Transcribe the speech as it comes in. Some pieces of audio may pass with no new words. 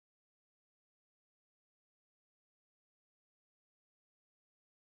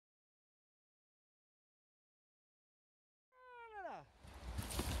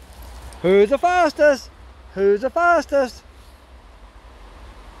Who's the fastest? Who's the fastest?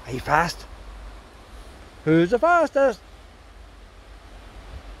 Are you fast? Who's the fastest?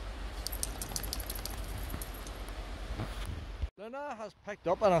 Luna has picked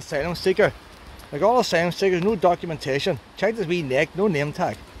up an asylum seeker. Like all asylum seekers, no documentation. Check this wee neck, no name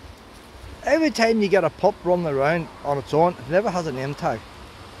tag. Every time you get a pup running around on its own, it never has a name tag.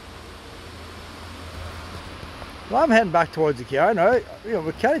 Well, I'm heading back towards the car now. You know,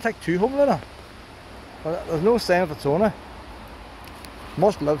 we can't take two home, Luna. But there's no sign of its owner.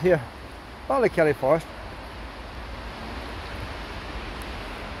 Must live here. Ballykelly Forest.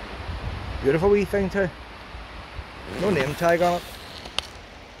 Beautiful wee thing too. No name tag on it.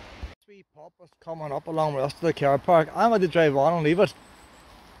 This wee pup is coming up along with us to the car park. I'm going to drive on and leave it.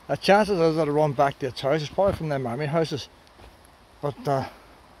 The chances is that it'll run back to its house. It's probably from them army houses. But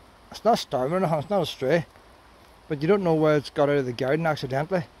it's not starving, it's not a stray. But you don't know where it's got out of the garden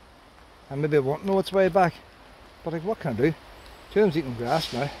accidentally. And maybe it won't know its way back. But like, what can I do? Two of them's eating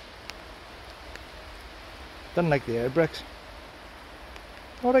grass now. Didn't like the air brakes.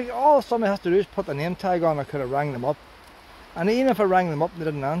 Well, like, all somebody has to do is put the name tag on. I could have rang them up. And even if I rang them up and they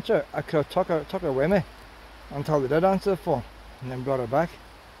didn't answer, I could have took her with me until they did answer the phone. And then brought her back.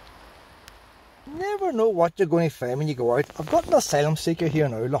 Never know what you're going to find when you go out. I've got an asylum seeker here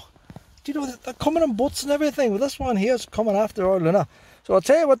now, look. Do you know, they're coming in boats and everything. Well, this one here is coming after our Luna. So I'll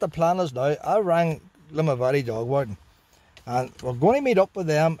tell you what the plan is now. I rang Limavady Dog Warden. And we're going to meet up with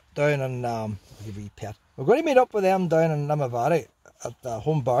them down in, I'll give you a pet. We're going to meet up with them down in Limavady at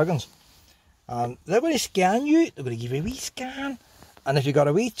Home Bargains. And they're going to scan you. They're going to give you a wee scan. And if you got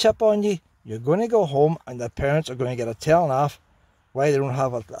a wee chip on you, you're going to go home and the parents are going to get a telling off why they don't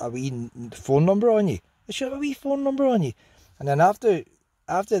have a wee phone number on you. They should have a wee phone number on you. And then after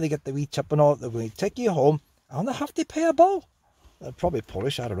they get the wee chip and all, they're going to take you home and they have to pay a bill. They're probably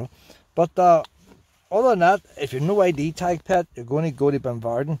Polish, I don't know. But other than that, if you're no ID tag pet, you're going to go to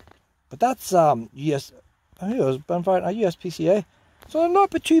Limavady. But that's USPCA. So it'll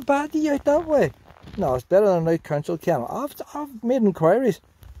not be too bad to you out that way. No, it's better than a council kennel. I've made inquiries.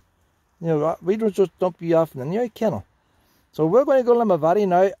 You know, we don't just dump you off in the out kennel. So we're going to go to Limavady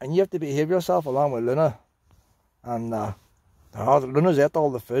now, and you have to behave yourself along with Luna. And Luna's ate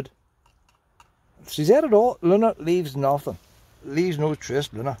all the food. She's ate it all. Luna leaves nothing. Leaves no trace,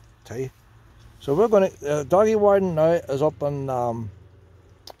 Luna, tell you. So we're going to, Doggy Warden now is up in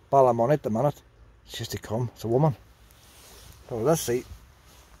Ballymoney at the minute. She's to come, it's a woman. So let's see.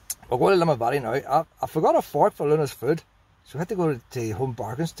 We're going to Limavady now. I forgot a fork for Luna's food. So we had to go to Home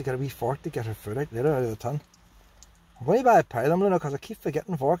Bargains to get a wee fork to get her food out later out of the tin. I'm going to buy a pile of them, Luna, because I keep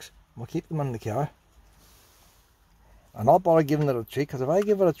forgetting forks. We'll keep them in the car. And I'll bother giving it a treat, because if I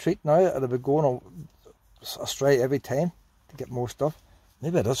give it a treat now, it'll be going astray every time to get more stuff.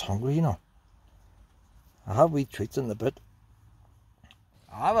 Maybe it is hungry, you know. I have wee treats in the bit.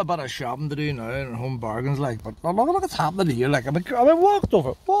 I have a bit of shopping to do now in Home Bargains, like, but look what's happening to you, like, I mean walked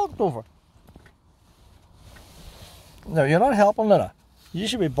over. No, you're not helping, Luna. You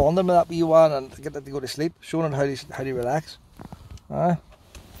should be bonding with that wee one and get it to go to sleep, showing it how to relax. I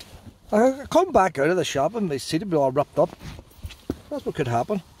come back out of the shop and my seat will be all wrapped up. That's what could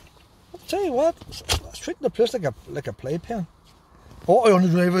happen. I'll tell you what, it's treating the place like a playpen. Oh, you're on the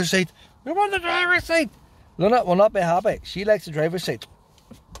driver's seat. You're on the driver's seat. Luna will not be happy. She likes the driver's seat.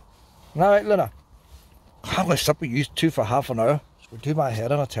 Alright, Luna. I'm going to sit with you two for half an hour. So do my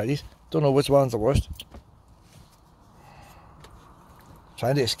head on, I tell you. Don't know which one's the worst.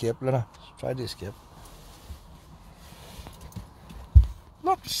 Trying to escape, Luna. Trying to escape.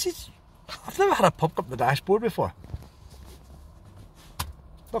 Look, I've never had a pup up the dashboard before.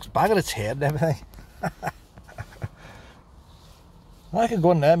 Looks back at its head and everything. I could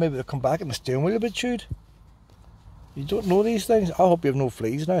go in there, maybe they'll come back and the steering wheel will be chewed. You don't know these things. I hope you have no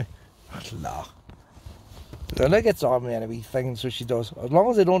fleas now. Nah. Luna gets on me any wee thing, so she does. As long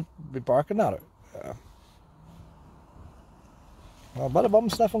as they don't be barking at her. Well, a bit of bum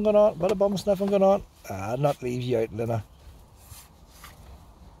sniffing going on, I'll not leave you out, Luna.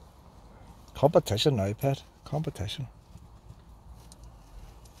 Competition now, pet. Competition.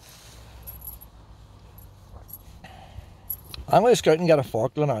 I'm going to scout and get a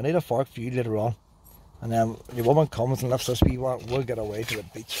fork, Luna. I need a fork for you later on. And then when your woman comes and lifts this wee one, we'll get away to the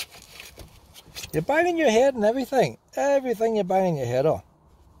beach. You're banging your head and everything. Everything you're banging your head on.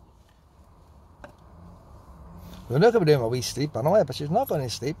 Luna could be doing a wee sleep anyway, but she's not going to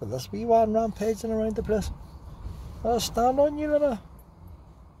sleep with this wee one rampaging around the place. I'll stand on you, Luna.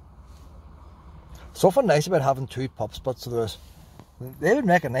 Something nice about having two pup spots of those. They would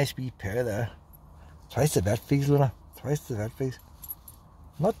make a nice wee pair there. Twice the vet fees, Luna. Twice the vet fees.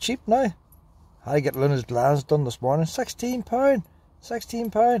 Not cheap now. I get Luna's glasses done this morning. £16.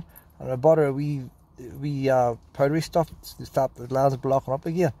 £16. And I bought her a wee powdery stuff to stop the glasses blocking up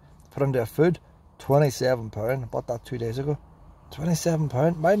again. Put into her food. £27. I bought that 2 days ago.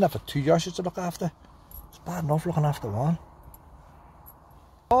 £27. Mine have for 2 Joshes to look after. It's bad enough looking after one.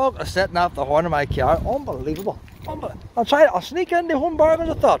 Dog is setting off the horn of my car. Unbelievable. I'll sneak in the home bargains,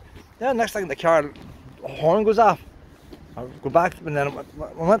 I thought. Then next thing the car horn goes off. I'll go back, and then I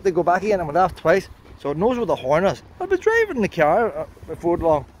went to go back again and went off twice. So it knows where the horn is. I'll be driving the car before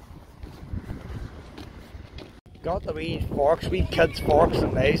long. Got the wee forks, wee kids forks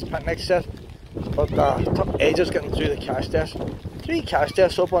and knives picnic set. But it took ages getting through the cash desk. 3 cash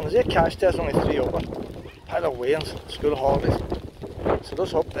desks open, there's 8 cash desks, only 3 open. Pile of weighings, school holidays. So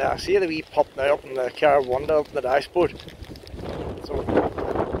just up there, I see the wee pop now up in the car window, up in the dashboard. So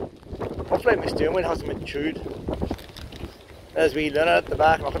hopefully my steering wheel hasn't been chewed. There's wee Luna at the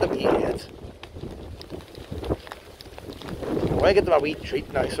back, look at the wee heads. I want to get to my wee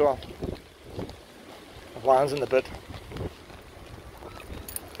treat now, so the one's in the boot.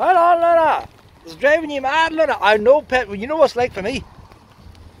 Hold on, Luna! It's driving you mad, Luna. I know, pet. Well, you know what it's like for me. Do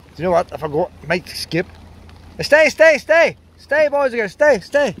you know what? If I go, I might skip. Stay, boys again. Stay.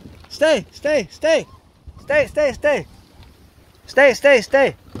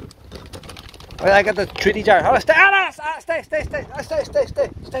 Well, I got the treaty jar. Oh, stay.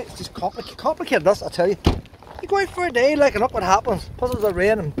 It's just complicated, this, I tell you. You go out for a day, like, and look what happens. Puzzles of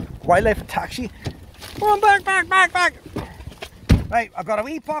rain and wildlife and taxi. Come on, back. Right, I've got a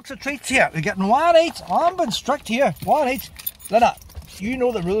wee box of treats here. We're getting 1 each. I'm being strict here. 1 each. Lena, you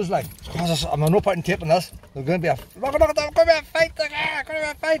know the rules, like. I'm no point in taping this. There's going to be a fight.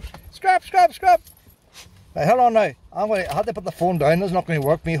 Scrap. Right, hold on now. I had to put the phone down. It's not going to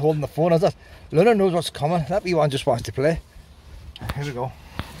work, me holding the phone, is it? Luna knows what's coming. That wee one just wants to play. Here we go.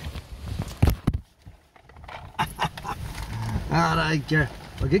 Alright, dear.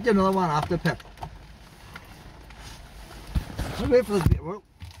 I'll get you another one after, Pip. I'll wait for this. Well,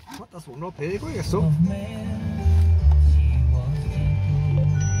 what this one up here? Go get some.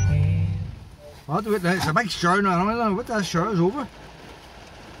 I'll have to wait now. It's a big shower now. I don't know what that shower is over.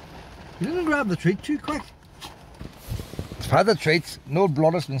 You didn't grab the treat too quick. I've had the treats. No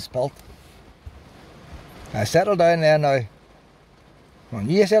blood has been spilt. Now settle down there now. Come on,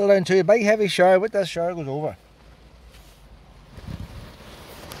 you settle down too. A big heavy shower. What that shower goes over.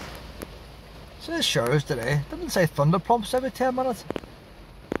 So there's showers today. Didn't say thunder plumps every 10 minutes.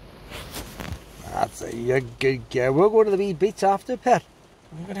 That's a you're good girl. We'll go to the wee beach after, Pet.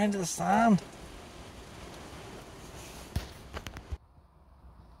 We'll go down to the sand.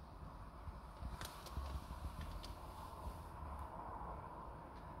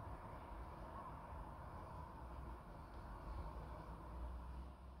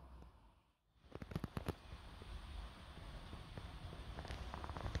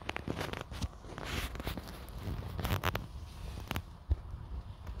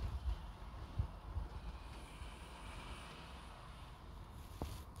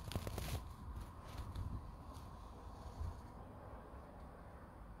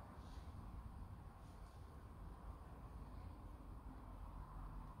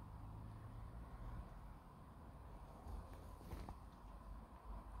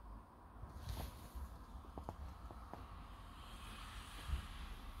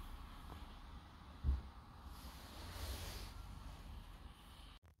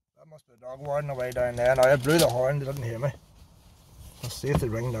 That must be a dog warden away down there. Now I blew the horn, they didn't hear me. Let's see if they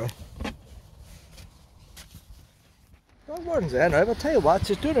ring now. Dog warden's there now, but I'll tell you what,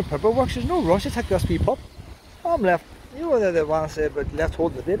 she's doing her paperwork, she's no rush to take this wee pup. I'm left, you know what they want to say about left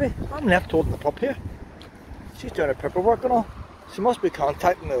holding the baby? I'm left holding the pup here. She's doing her paperwork and all. She must be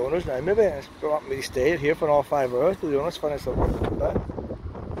contacting the owners now, maybe, and they want me to stay here for all 5 hours till the owners finish their work.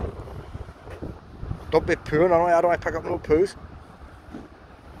 Don't be pooing on me, I don't want to pick up no poos.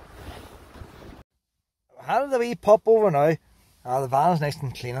 I had the wee pup over now. The van's nice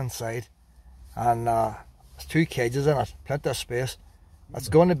and clean inside, and there's 2 cages in it, plenty of space. It's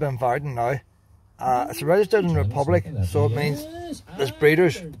going to be Limavady now. It's registered in the Republic, so it means there's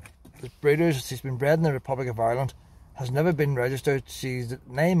breeders. She's been bred in the Republic of Ireland, has never been registered. She's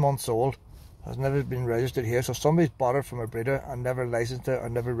 9 months old, has never been registered here, so somebody's bought her from a breeder and never licensed her or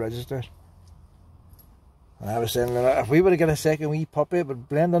never registered. And I was saying, if we were to get a second wee puppy, it would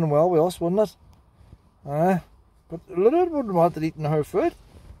blend in well with us, wouldn't it? But Luna wouldn't want it eating her food.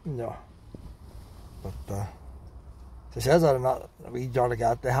 No. But she says that not we jolly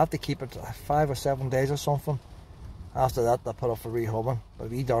got. They have to keep it 5 or 7 days or something. After that they put up for rehoming. But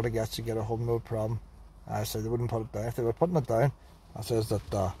we jolly gets to get a home, no problem. So they wouldn't put it down. If they were putting it down, that says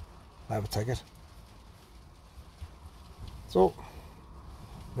that I have a ticket. So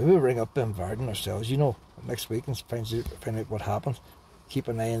maybe we'll ring up Limavady ourselves, you know, next week and find out what happens. Keep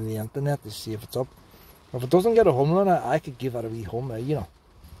an eye on the internet to see if it's up. If it doesn't get a home run, I could give it a wee home, you know.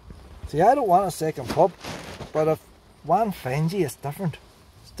 See, I don't want a second pub, but if one finds you, it's different.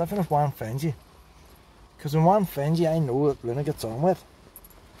 It's different if one finds you. Because when one finds you, I know that Luna gets on with.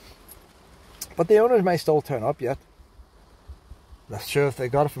 But the owners might still turn up yet. They're sure if they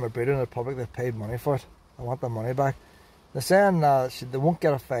got it from a breeder in the public, they've paid money for it. I want their money back. They're saying they won't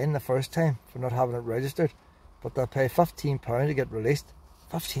get a fine the first time for not having it registered, but they'll pay £15 to get released.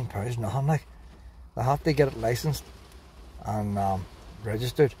 £15 is nothing, like. They have to get it licensed and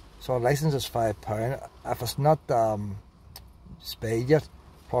registered. So a license is £5. If it's not spayed yet,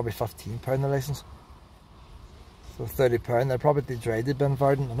 probably £15 the license. So £30. They'll probably drive the Limavady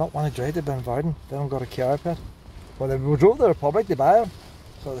Warden. They don't want to drive the Limavady Warden. They don't got a car pet. Well, they drove the Republic to buy them,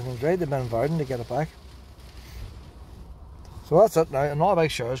 so they can drive the Limavady Warden to get it back. So that's it now. Another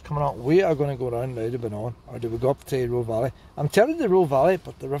big shower's coming out. We are going to go down now to Bannon, or do we go up to Roe Valley? I'm telling you the Roe Valley,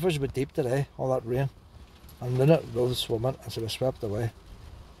 but the river's a bit deep today, all that rain. And then it was swimming and sort of swept away.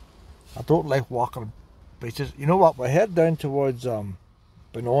 I don't like walking beaches. You know what? We head down towards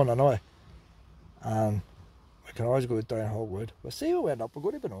Bannon anyway. And we can always go down Hogwood. We'll see where we end up. We'll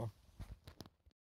go to Bannon.